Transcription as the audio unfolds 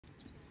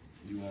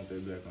You want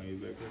that back on your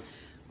back?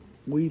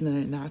 We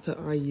learned not to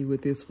argue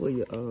with this for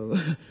you.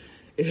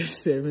 It's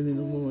 7 in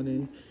the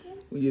morning.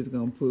 We just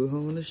gonna put her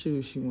on the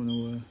shoes she wanna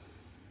wear.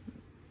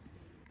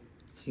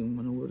 She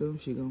wanna wear them,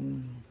 she gonna wear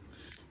them.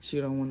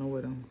 She don't wanna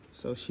wear them,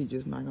 so she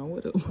just not gonna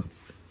wear them.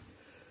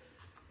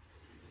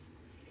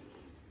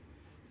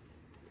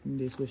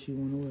 This what she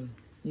wanna wear.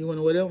 You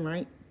wanna wear them,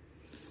 right?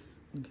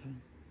 Okay.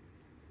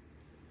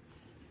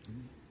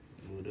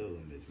 Whatever,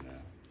 Miss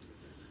Mal.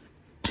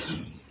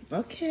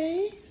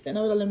 Okay. Stand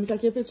over there, let me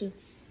take your picture.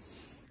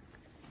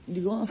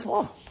 You going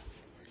far.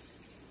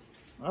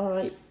 All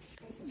right.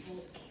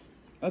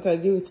 Okay,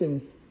 give it to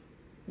me.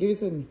 Give it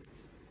to me.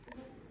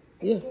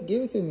 Yeah,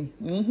 give it to me.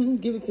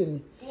 Give it to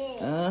me.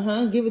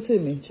 Give it to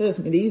me. Trust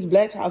me, these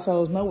black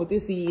households know what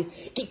this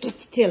is. Get your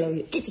tail over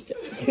here. Get your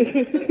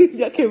tail.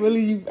 Y'all can't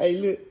believe, hey,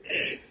 look,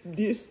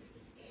 this,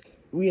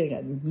 we ain't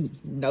got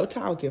no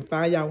talking.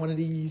 Find y'all one of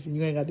these and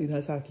you ain't got to do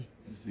no talking.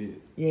 That's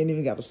it. You ain't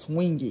even got to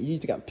swing it. You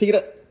just got to pick it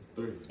up.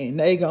 3. And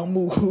they gonna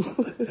move.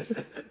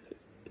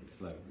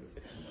 It's like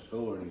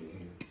authority in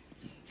here.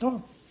 Come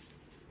on.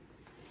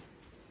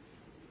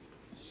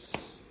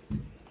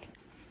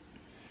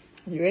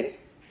 You ready?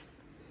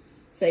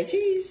 Say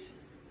cheese.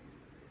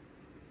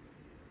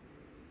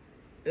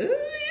 Ooh, you're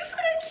so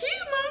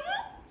cute,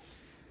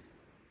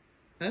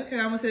 mama. Okay,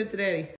 I'm gonna send it to daddy.